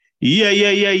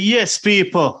Yes,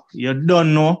 people. You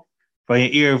don't know. From your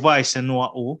ear voice, you know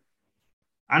who.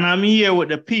 And I'm here with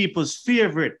the people's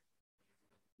favorite.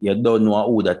 You don't know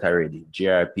who that already.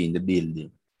 JRP in the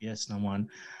building. Yes, no man.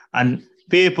 And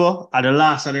people are the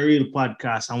last of the real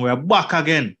podcast, and we're back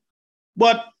again.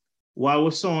 But while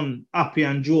we sound happy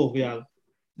and jovial,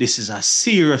 this is a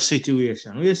serious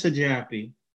situation. What you say,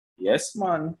 JRP? Yes,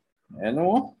 man. You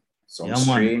know, some Yeah, man.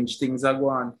 strange things are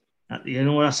going. You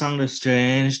know what song? The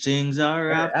strange things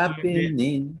are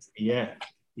happening.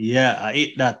 Yeah, I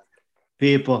hate that.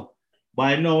 People,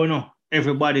 by now,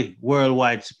 everybody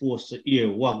worldwide supposed to hear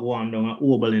what going down at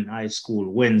Oberlin High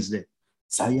School Wednesday.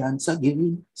 Science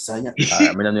again. Science.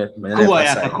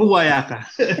 Kubayaka.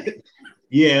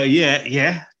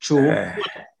 Yeah, true.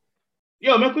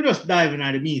 Yo, me could just dive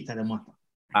into the meat of the matter.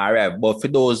 All right, but for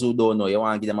those who don't know, you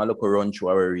want to give them a little run through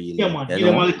our reel. Yeah, man, give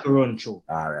them a little run through.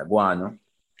 All right, go on. No?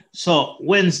 So,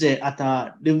 Wednesday at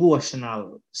a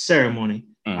devotional ceremony,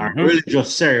 a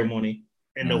religious ceremony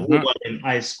in the Oberlin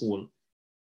High School,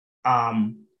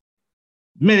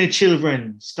 many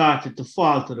children started to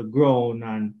fall to the ground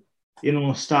and,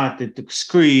 started to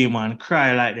scream and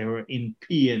cry like they were in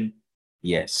pain.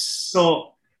 Yes.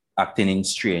 So, acting in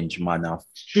strange manner,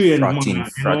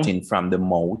 fratting from the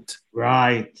mouth.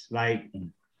 Right. Like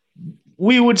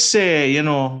we would say,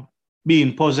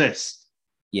 being possessed.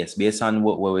 Yes, based on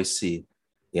what we see,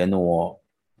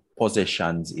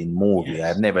 possessions in movie.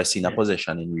 Yes. I've never seen a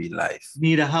possession in real life.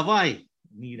 Neither have I.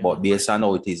 But based on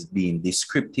how it is being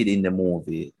described in the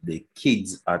movie, the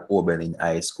kids at Oberlin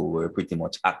High School were pretty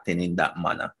much acting in that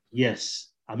manner. Yes.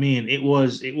 I mean, it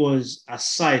was a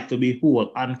sight to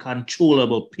behold,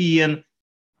 uncontrollable pain,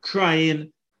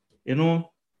 crying,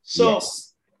 So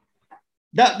yes.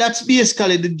 That's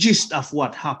basically the gist of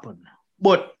what happened.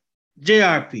 But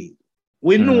JRP,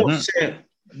 we know that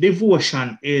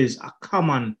devotion is a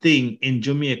common thing in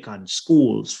Jamaican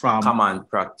schools from common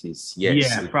practice. Yes.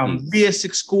 Yeah, from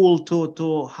basic school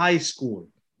to high school.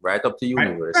 Right up to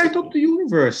university. Right up to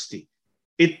university.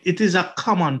 It is a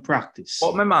common practice.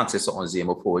 But my man says something, Zane,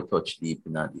 before we touch deep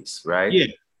into this, right? Yeah.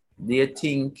 Do you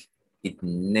think it's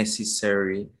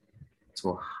necessary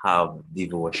to have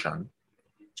devotion?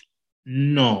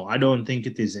 No, I don't think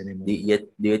it is anymore. Do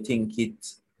you think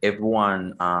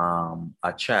everyone,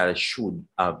 a child should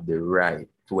have the right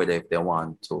to whether if they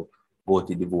want to go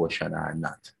to devotion or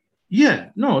not? Yeah,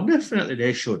 no, definitely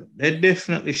they should. They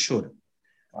definitely should.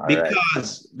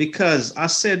 Because I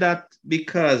say that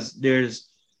because there's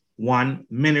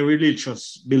many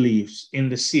religious beliefs in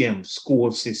the same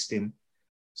school system.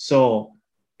 So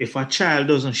if a child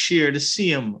doesn't share the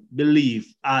same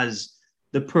belief as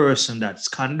the person that's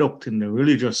conducting the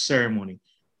religious ceremony,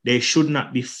 they should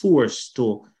not be forced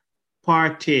to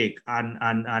partake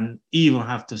and even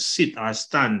have to sit or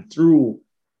stand through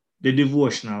the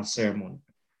devotional ceremony.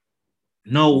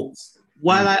 Now,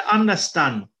 while I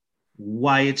understand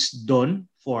why it's done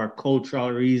for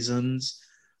cultural reasons,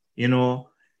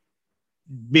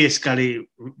 basically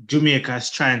Jamaica is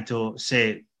trying to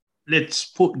say, let's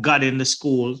put God in the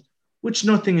schools, which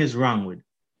nothing is wrong with.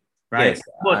 Right. Yes,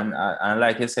 and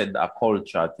like I said, a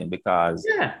culture thing, because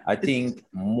I think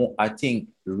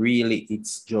really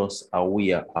it's just a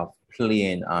way of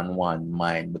playing on one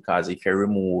mind, because if you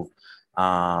remove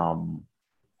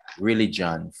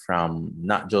religion from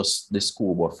not just the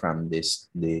school but from the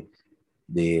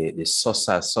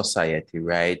society,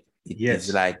 right?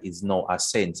 It's like it's no a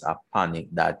sense of panic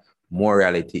that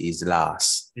morality is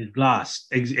lost. It's lost.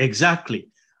 Exactly.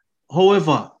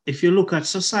 However, if you look at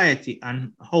society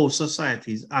and how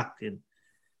society is acting,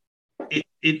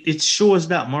 it shows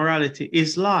that morality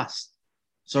is lost.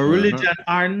 So religion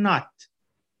are not,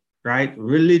 right?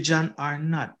 Religion are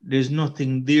not. There's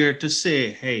nothing there to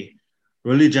say, hey,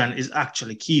 religion is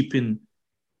actually keeping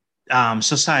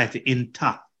society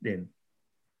intact then.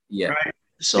 Yeah. Right?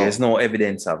 So there's no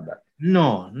evidence of that.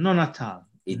 No, none at all.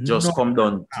 It just comes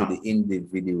down to the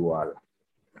individual.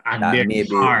 And that maybe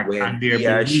when he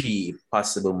or she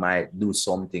possibly might do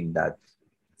something that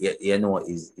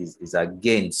is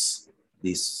against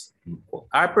this,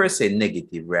 I per se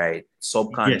negative, right?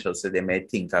 Subconsciously they may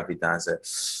think of it and say,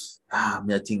 I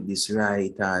think this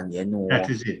right, and that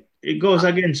is it. It goes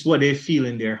against what they feel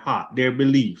in their heart, their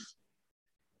belief.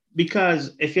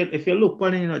 Because if you look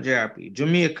on JRP,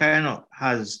 Jamaica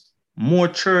has more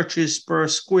churches per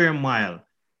square mile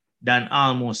than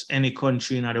almost any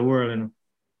country in the world.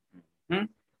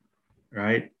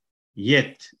 Right?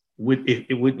 Yet,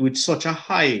 with such a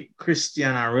high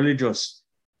Christian and religious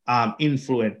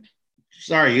influence,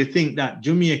 you think that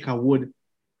Jamaica would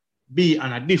be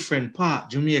on a different path?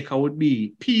 Jamaica would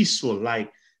be peaceful,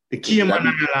 like The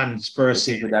Cayman Islands per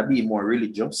se. Would that be more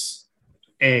religious?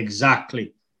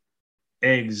 Exactly.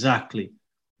 Exactly.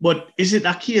 But is it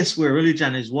a case where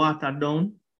religion is watered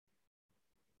down?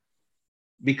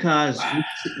 Because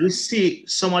we see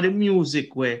some of the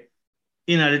music where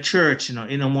in the church, in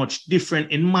a much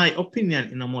different, in my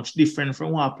opinion, in a much different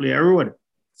from what play a road.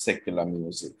 Secular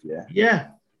music, yeah. Yeah.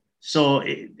 So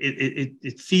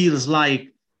it feels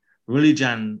like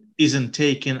religion isn't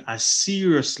taken as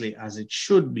seriously as it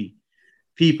should be.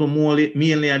 People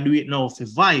mainly are doing it now for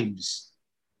vibes.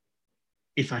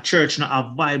 If a church not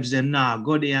have vibes, then nah,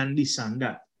 go there and this and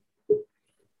that.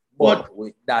 But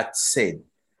with that said,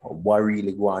 what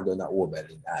really go on down at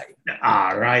Oberlin?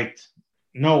 All right.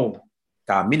 No.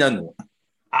 Me no know.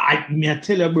 I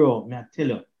tell you, bro,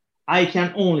 I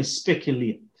can only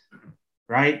speculate,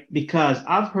 right? Because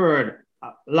I've heard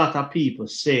a lot of people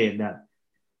say that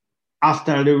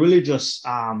after the religious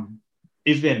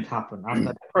event happened, after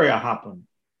the prayer happened,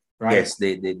 right? Yes,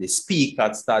 the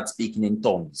speaker start speaking in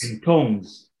tongues. In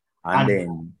tongues. And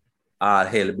then all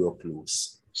hell broke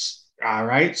loose. All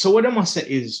right. So what I must say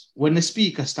is when the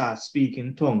speaker starts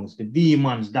speaking tongues, the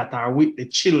demons that are with the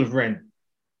children,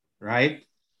 right?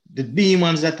 The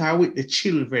demons that are with the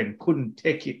children couldn't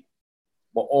take it.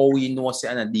 But all we know is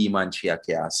a demon she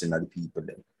casting the people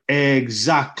then.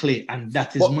 Exactly. And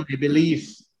that is my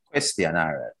belief. Question,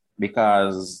 all right.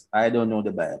 Because I don't know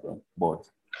the Bible, but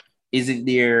is it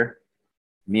there?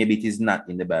 Maybe it is not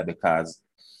in the Bible because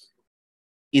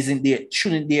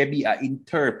shouldn't there be an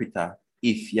interpreter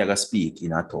if you're going to speak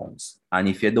in a tongues? And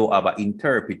if you don't have an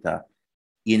interpreter,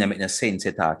 you don't make no sense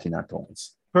to talk in a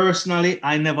tongues. Personally,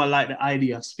 I never liked the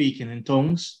idea of speaking in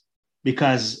tongues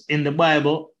because in the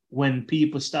Bible, when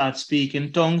people start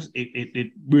speaking tongues,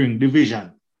 it brings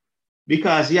division.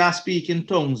 Because you are speaking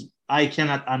tongues, I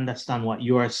cannot understand what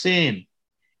you are saying.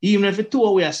 Even if the two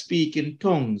of we are speaking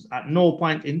tongues, at no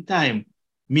point in time,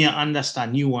 me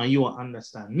understand you and you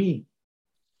understand me.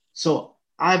 So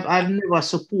I've never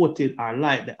supported or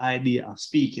liked the idea of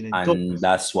speaking in tongues. And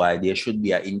that's why there should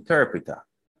be an interpreter.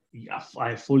 Yeah,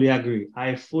 I fully agree.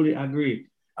 I fully agree.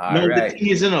 All right. The thing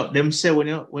is, them say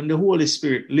when the Holy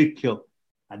Spirit lick you,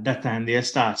 at that time they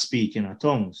start speaking in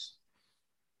tongues.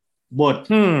 But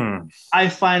I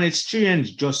find it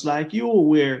strange, just like you,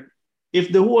 where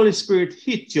if the Holy Spirit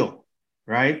hit you,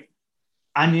 right,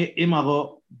 and he might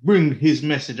bring his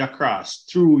message across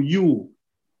through you,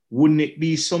 wouldn't it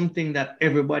be something that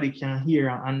everybody can hear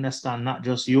and understand, not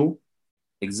just you?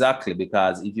 Exactly,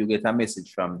 because if you get a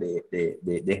message from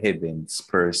the heavens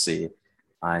per se,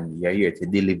 and you're here to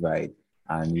deliver it,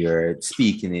 and you're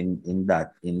speaking in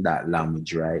that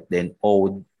language, right? Then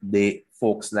all the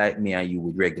folks like me and you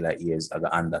with regular ears are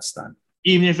gonna understand.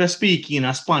 Even if you're speaking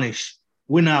in Spanish,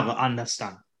 we're not gonna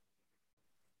understand.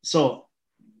 So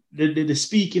the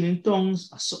speaking in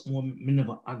tongues is something we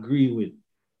never agree with.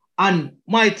 And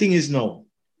my thing is now,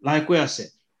 like where I said,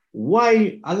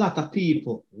 why a lot of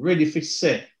people ready to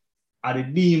say are the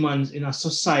demons in a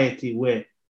society where,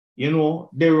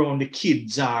 they're on the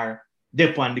kids are,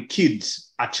 they're on the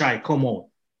kids are try to come out.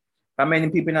 How many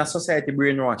people in a society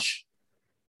brainwash?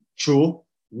 True,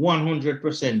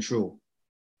 100% true.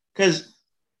 Because,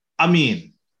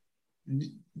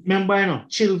 remember,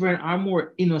 children are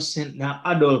more innocent than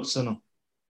adults,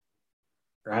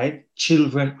 right?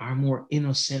 Children are more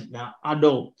innocent than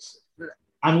adults.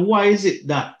 And why is it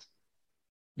that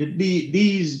the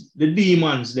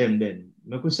demons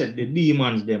like we said, the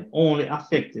demons only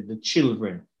affected the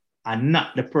children and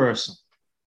not the person,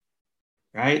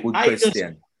 right? Good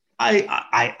question.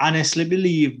 I honestly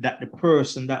believe that the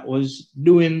person that was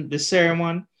doing the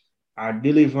sermon or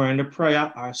delivering the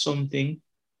prayer or something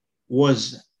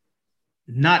was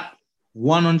not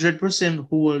 100%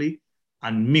 holy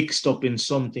and mixed up in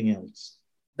something else.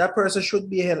 That person should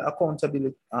be held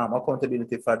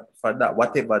accountability for that,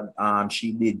 whatever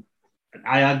she did.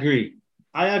 I agree.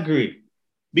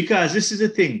 Because this is the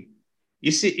thing.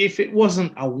 You see, if it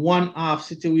wasn't a one-off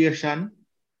situation,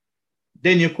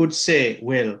 then you could say,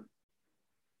 well,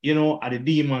 are the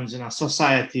demons in a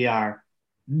society are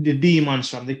the demons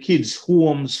from the kids'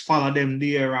 homes, follow them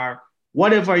there, or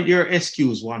whatever your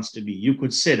excuse wants to be. You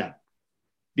could say that.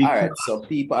 All right, so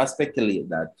people are speculating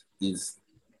that is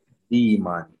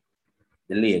demon,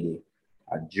 the lady,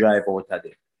 a drive out of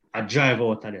them. A drive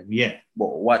out of them, yeah. But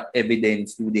what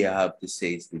evidence do they have to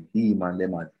say it's the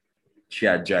demon she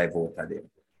a drive out of them?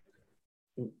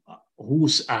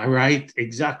 Who's right?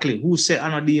 Exactly. Who say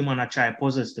a demon a try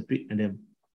possess the people them?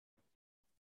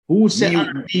 Who say a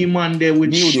demon there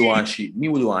with me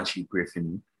would want she pray for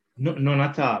me. No, none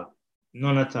at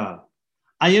all.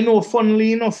 And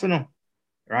funnily enough,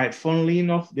 right? Funnily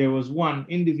enough, there was one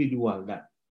individual that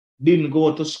didn't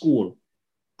go to school,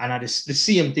 and the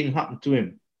same thing happened to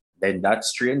him. Then that's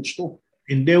strange too.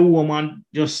 And the woman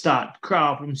just start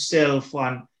cry up himself,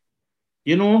 and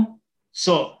you know,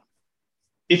 so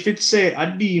if it's say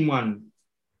a demon,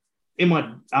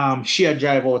 she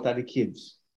drive out of the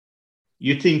kids,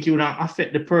 you think you not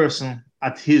affect the person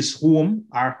at his home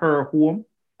or her home?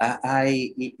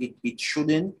 It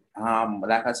shouldn't.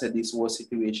 Like I said, this whole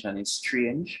situation is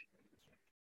strange.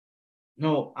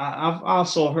 No, I've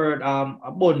also heard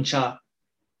a bunch of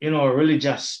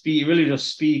religious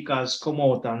speakers come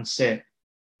out and say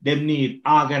they need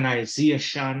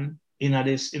organization in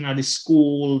the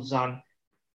schools, and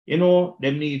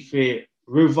they need to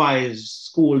revise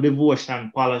school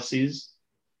devotion policies.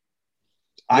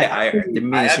 The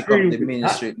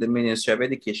Ministry of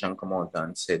Education come out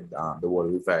and said the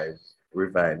word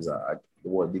revives the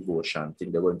word devotion. I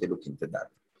think they're going to look into that.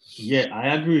 Yeah,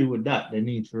 I agree with that. They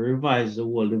need to revise the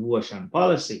whole devotion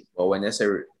policy. But when they say,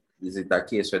 is it a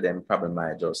case where them probably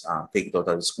might just take it out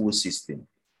of the school system?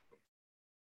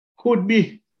 Could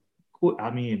be.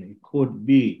 It could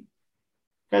be.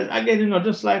 Because again,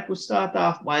 just like we start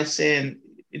off by saying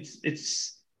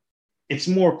it's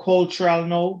more cultural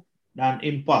now than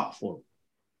impactful.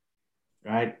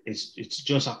 Right? It's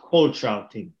just a cultural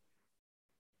thing.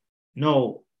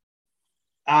 No,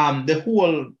 the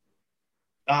whole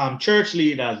church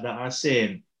leaders that are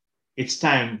saying it's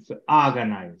time to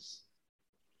organize.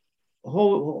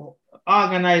 How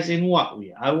organize in what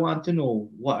way? I want to know,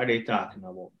 what are they talking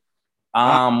about?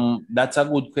 That's a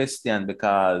good question,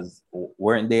 because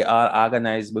weren't they all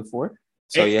organized before?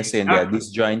 So you're saying they're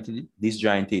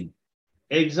disjointed?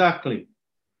 Exactly.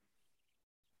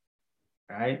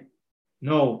 Right?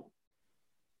 No.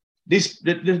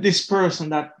 This person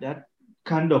that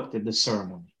conducted the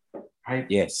sermon, right?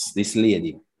 Yes, this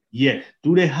lady. Yeah.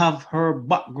 Do they have her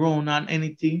background on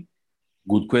anything?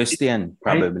 Good question.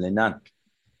 Probably not.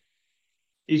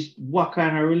 What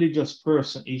kind of religious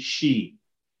person is she?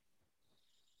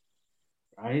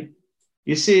 Right?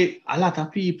 You see, a lot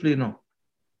of people,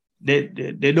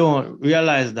 they don't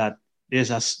realize that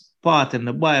there's a part in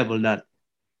the Bible that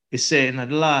is saying at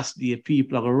the last day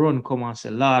people are going to come and say,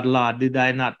 Lord, Lord, did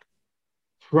I not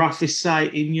prophesy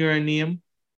in your name?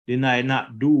 Did I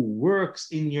not do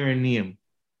works in your name?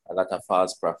 A lot of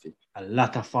false prophet. A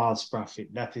lot of false prophet.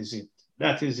 That is it.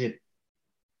 That is it.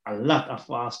 A lot of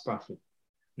false prophet.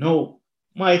 No,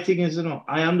 my thing is,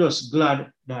 I am just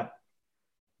glad that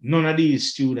none of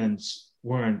these students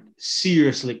weren't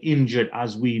seriously injured,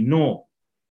 as we know,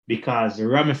 because the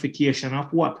ramification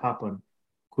of what happened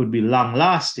could be long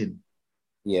lasting.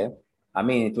 Yeah. I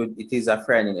mean, it is a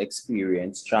frightening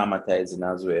experience, traumatizing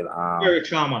as well. Very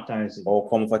traumatizing. How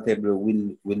comfortable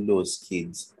will those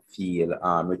kids feel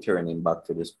returning back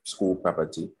to the school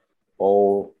property?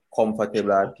 How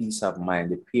comfortable and peace of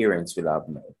mind the parents will have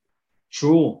now?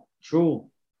 True.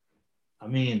 I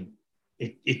mean,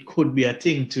 it could be a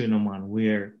thing too, man,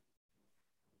 where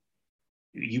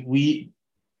the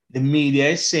media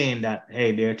is saying that,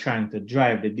 hey, they're trying to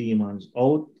drive the demons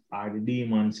out, or the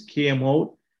demons came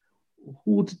out.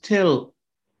 Who to tell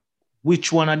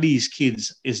which one of these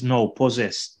kids is now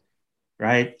possessed,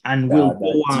 right? And will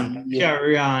go on to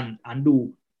carry on and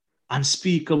do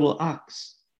unspeakable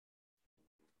acts.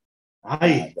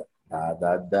 Aye.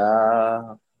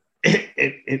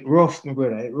 It rough, my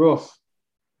brother. It rough.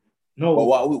 No.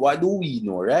 But what do we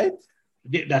know, right?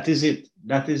 That is it.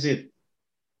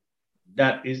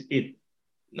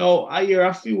 No, I hear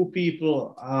a few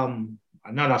people,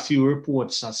 not a few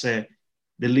reports that say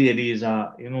the lady is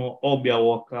a, Obia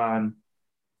worker, and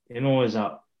is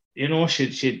a,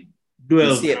 she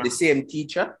dwells the same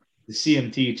teacher. The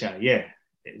same teacher, yeah.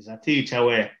 It's a teacher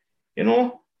where,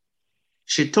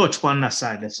 she touched on the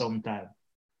side at some time.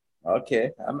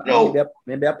 Okay.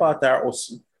 Maybe a part of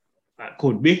us.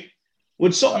 Could be.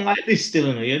 With something like this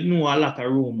still, you know a lot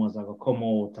of rumors are going to come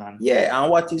out. And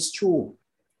what is true?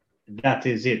 That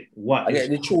is it.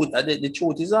 The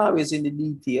truth is always in the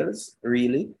details,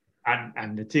 really.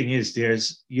 And the thing is,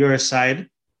 there's your side,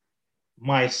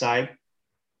 my side,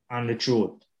 and the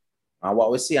truth. And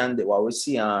what we see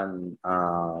on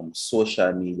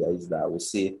social media is that we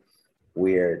see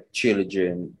where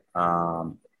children,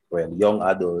 young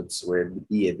adults were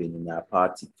behaving in a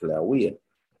particular way.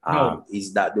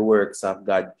 Is that the works of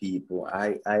God, people?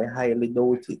 I highly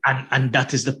doubt it. And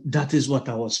that is what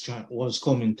I was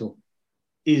coming to.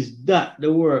 Is that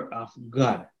the work of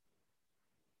God?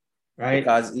 Right?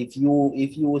 Because if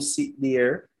you sit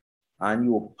there and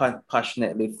you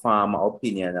passionately form an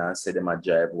opinion and say them a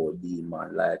drive out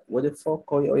demon, like what the fuck?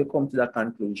 How you come to that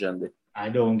conclusion? I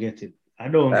don't get it. I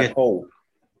don't like get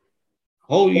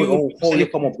how you you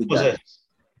come up with that?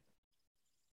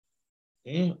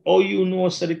 How you know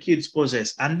so the kids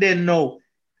possess. And then now,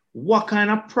 what kind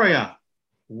of prayer,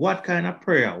 what kind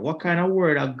of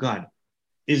word of God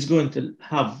is going to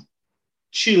have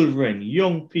children,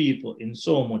 young people in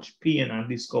so much pain and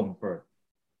discomfort?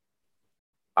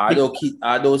 Are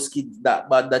those kids that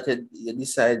bad that you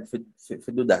decide to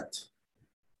do that?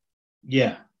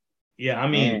 Yeah. I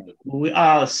mean, we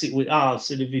all see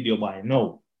the video by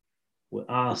now. We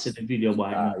all see the video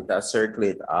by now. It has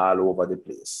circulated all over the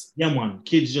place. Yeah, man.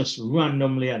 Kids just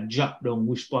randomly drop down,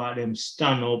 which part of them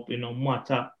stand up, no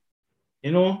matter.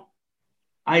 You know,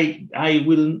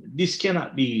 this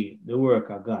cannot be the work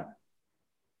of God.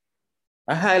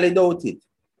 I highly doubt it.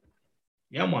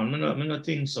 Yeah, man. I don't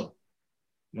think so.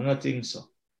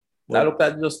 That look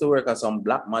like just the work of some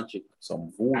black magic,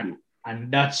 some voodoo.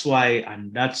 And that's why a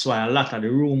lot of the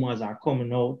rumors are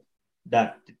coming out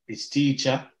that this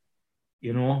teacher,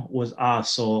 was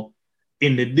also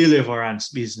in the deliverance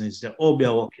business, the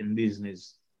Obia walking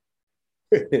business.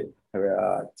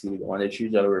 When they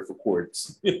choose to work for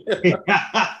courts.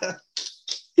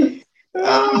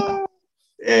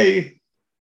 Hey,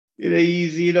 it's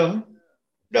easy, No,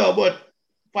 but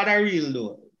for the real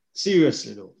though,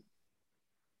 seriously though,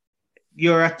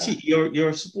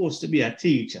 you're supposed to be a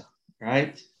teacher,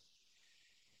 right?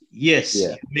 Yes,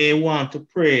 you may want to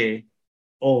pray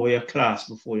over your class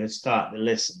before you start the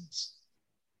lessons.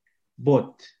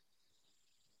 But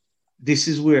this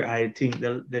is where I think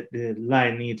the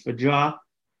line need for draw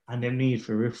and the need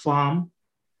for reform.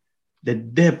 The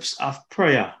depths of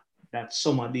prayer that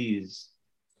some of these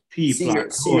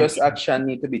people serious action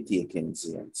need to be taken.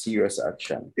 Serious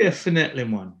action. Definitely,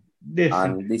 man.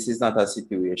 Definitely. And this is not a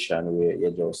situation where you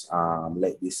just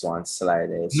let this one slide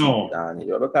there. No.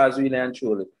 Because really and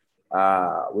truly,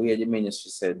 where the ministry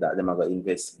said that they're going to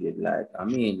investigate. Like, I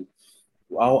mean,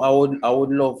 I would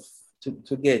love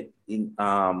to get in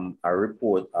a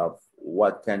report of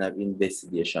what kind of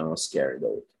investigation was carried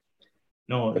out.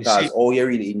 No, because all you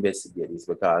really investigate is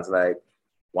because like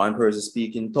one person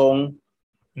speaking tongue,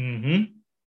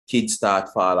 kids start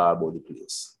fall out about the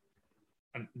place.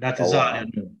 And that is all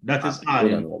you know. That is all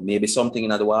you know. Maybe something in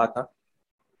the water.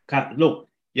 Look,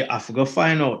 you have to go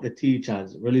find out the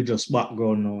teacher's religious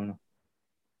background now,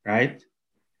 right?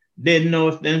 They know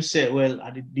if them say, well,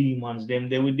 are the demons, them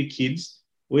there with the kids.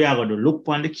 We are going to look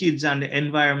on the kids and the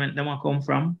environment them come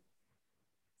from.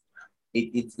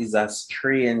 It is a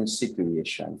strange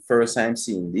situation. First time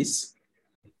seeing this.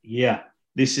 Yeah,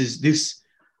 this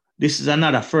is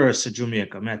another first to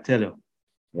Jamaica, may I tell you.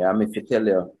 Yeah, I mean, to tell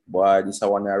you, boy, this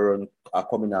one I run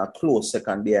coming a close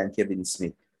second there and Kevin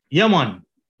Smith. Yeah, man.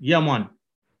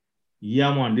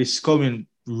 This coming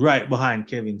right behind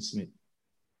Kevin Smith.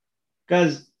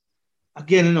 Because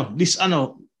again, this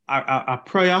a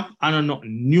prayer and not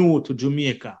new to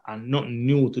Jamaica and not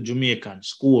new to Jamaican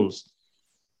schools.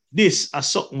 This is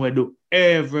something we do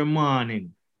every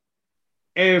morning.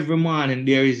 Every morning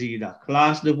there is either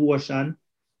class devotion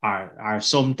or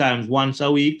sometimes once a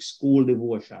week school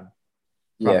devotion.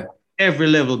 Yeah. Every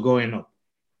level going up.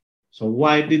 So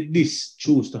why did this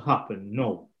choose to happen?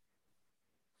 No.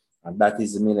 And that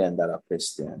is $1 million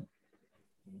question.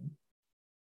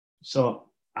 So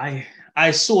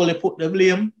I solely put the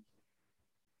blame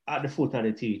at the foot of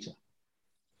the teacher.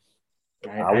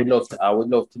 I would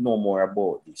love to know more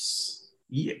about this.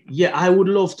 Yeah, I would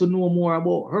love to know more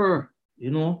about her.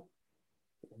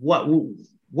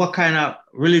 What kind of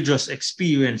religious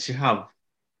experience you have,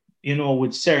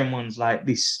 with ceremonies like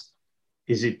this.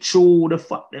 Is it true the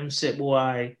fact them say,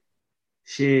 boy,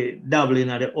 she dabbling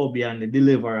at the hobby and the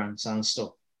deliverance and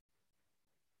stuff?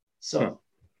 So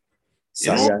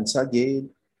science again.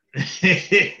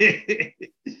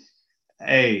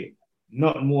 Hey,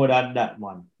 not more than that,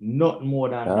 man. Not more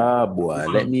than that. Boy,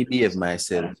 let me behave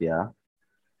myself, yeah.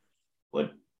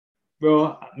 But,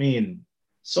 bro, I mean,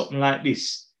 something like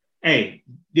this. Hey,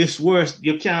 this worse,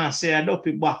 you can't say a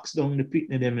dopey box down the pit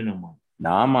them, man.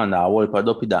 Nah, man, I will put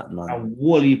up with that, man. A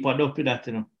whole heap of dopey that,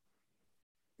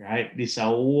 Right? This a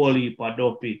whole heap of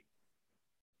dopey.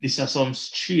 This is some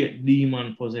straight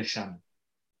demon possession.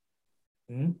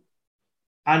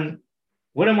 And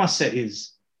what I must say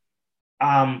is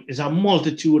a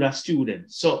multitude of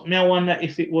students. So I wonder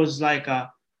if it was like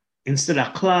instead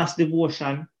of class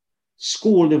devotion,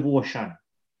 school devotion.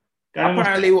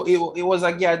 Apparently, it was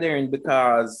a gathering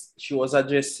because she was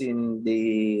addressing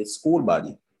the school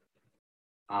body.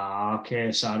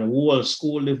 Okay, so the whole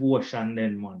school devotion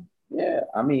then, man. Yeah,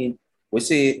 I mean, we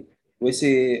say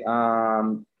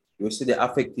We see the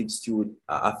affected students.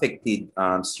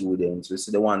 We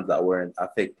see the ones that weren't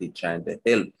affected trying to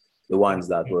help the ones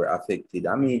that were affected.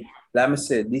 I mean, like I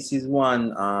said, this is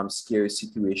one scary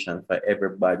situation for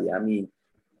everybody. I mean,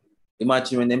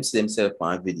 imagine when them see themselves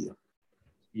on video.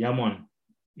 Yeah, man.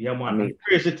 Yeah, man. I mean, and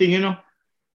here's the thing,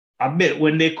 I bet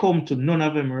when they come to, none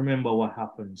of them remember what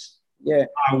happens. Yeah.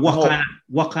 Or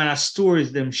what kind of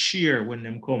stories them share when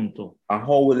them come to. And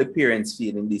how will the parents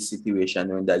feel in this situation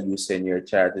when that you send your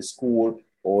child to school,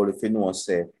 or if you know,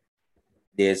 say,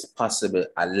 there's possible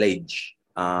alleged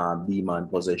demon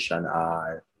possession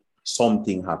or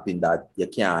something happened that you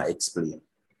can't explain?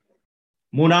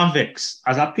 Would have vex.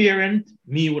 As a parent,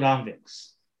 me would have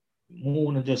vex.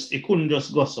 It couldn't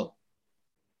just go so.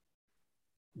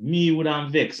 Me would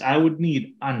have vex. I would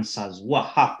need answers. What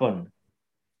happened?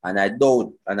 And I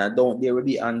don't there will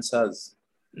be answers.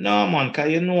 No, man,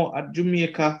 because at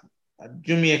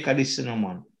Jamaica, this,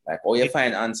 man. Like, how you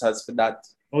find answers for that?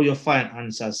 How you find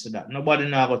answers to that? Nobody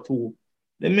know how to.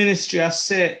 The ministry has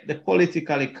said the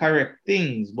politically correct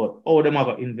things, but how them have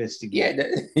to investigate?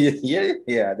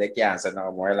 Yeah, they can't answer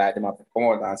no more. Like, them have to come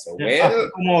out and say,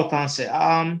 come out and say,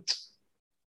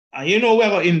 we're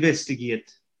going to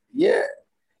investigate. Yeah.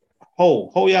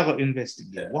 How you going to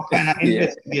investigate? What kind of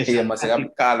investigation? You must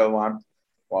have call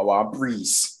one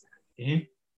priest.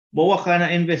 But what kind of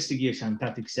investigation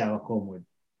tactics you have come with?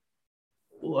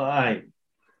 Why?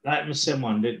 Like I say,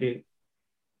 man,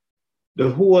 the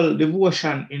whole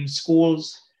devotion in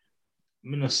schools,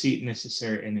 I don't see it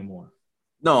necessary anymore.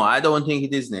 No, I don't think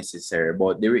it is necessary.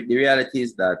 But the reality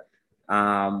is that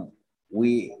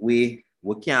we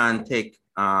can't take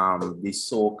this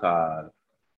so-called,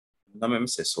 let me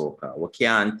say so-called, we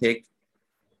can't take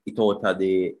it out of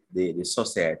the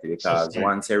society, because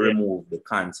once you remove the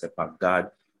concept of God,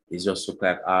 it just look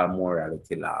like our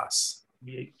morality loss.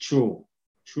 Yeah, true.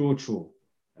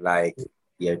 Like,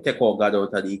 yeah, take out God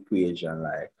out of the equation,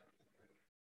 like,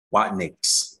 what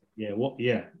next? Yeah.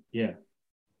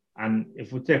 And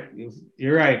if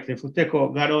you're right, if we take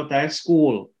out God out of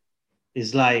school,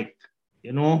 it's like,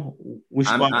 which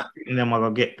part of them are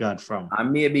going to get God from?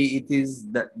 And maybe it is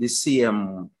that the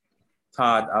same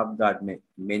thought of God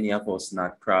many of us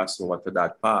not cross over to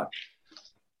that path.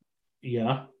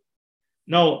 Yeah.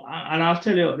 No, and I'll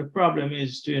tell you, the problem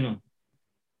is,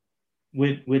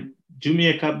 with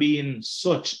Jamaica being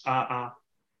such a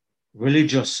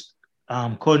religious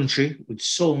country with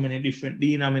so many different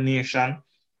denominations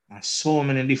and so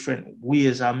many different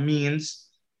ways and means,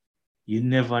 you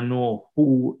never know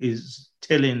who is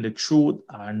telling the truth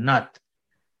or not. I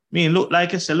mean, look,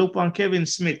 like I said, look on Kevin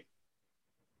Smith,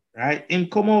 right? Him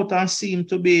come out and seem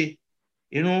to be,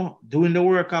 doing the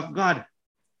work of God.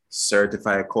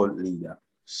 Certified cult leader.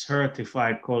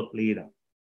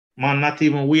 Man, not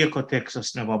even Waco,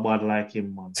 Texas never bad like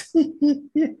him, man.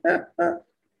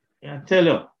 Yeah, I tell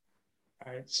you. All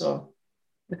right, so.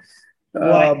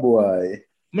 Boy.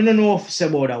 I don't know what to say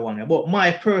about that one, but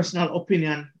my personal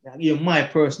opinion,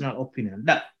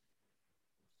 that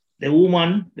the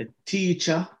woman, the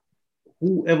teacher,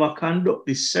 whoever conduct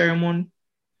this ceremony,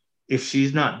 if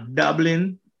she's not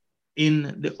dabbling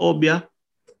in the obia,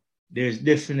 there's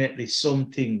definitely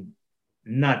something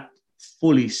not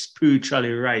fully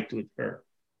spiritually right with her.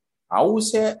 I would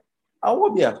say,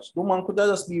 the woman could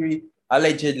just be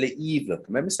allegedly evil.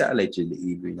 Maybe say allegedly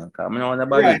evil. I mean,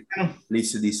 nobody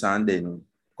listen to this and then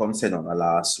come say on a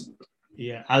lawsuit.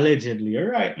 Yeah, allegedly.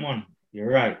 You're right, man. You're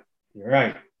right.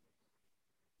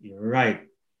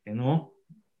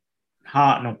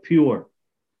 Heart not pure.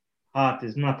 Heart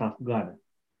is not of God.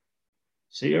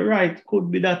 So you're right. Could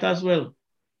be that as well.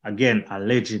 Again,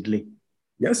 allegedly.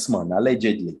 Yes, man,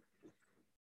 allegedly.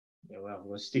 Yeah,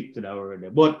 we'll stick to that already.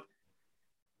 But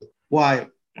why?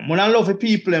 When I love the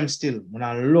people them still, when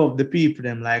I love the people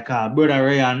them like Brother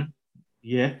Ryan,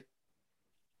 yeah,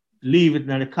 leave it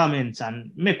in the comments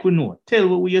and make we know. Tell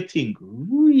what you think.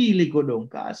 Really go down,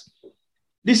 guys.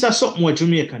 This is something what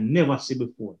Jamaica never see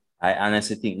before. I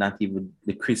honestly think not even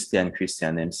the Christian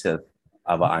themselves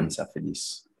have an answer for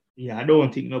this. Yeah, I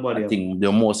don't think nobody. I think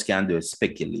the most can do is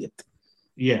speculate.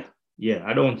 Yeah,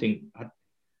 I don't think.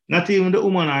 Not even the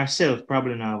woman herself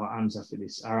probably not have an answer for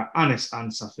this, or an honest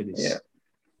answer for this. Yeah.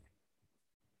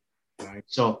 Right.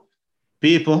 So,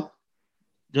 people,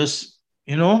 just,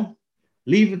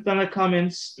 leave it in the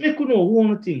comments. Make you know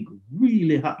one thing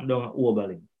really happened down at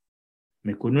Oberlin.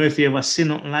 Make you know if you ever seen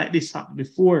something like this happen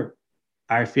before,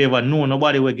 or if you ever know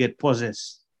nobody will get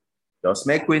possessed. Just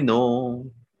make we know.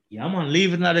 Yeah, man,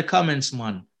 leave it in the comments,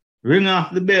 man. Ring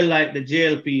off the bell like the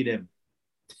JLP them.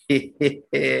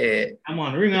 Come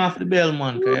on, ring off the bell,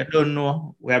 man, because I don't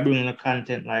know. We're bringing the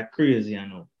content like crazy,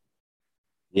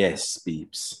 Yes,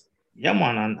 peeps. Yeah,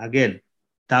 man. And again,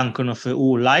 thank you for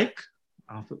who like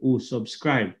and for who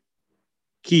subscribe.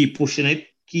 Keep pushing it.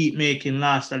 Keep making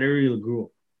last of the real grow.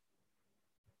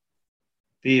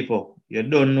 People, you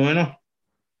don't know, you know.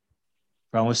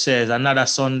 From what says another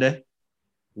Sunday.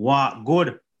 What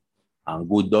good? And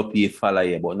good up you follow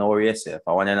you, but no worry yourself.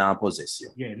 I want to now possess you.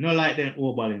 Yeah, not like them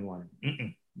Oberlin one.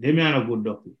 They may not good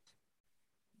up.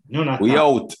 No, not We that.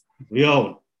 out. We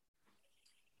out.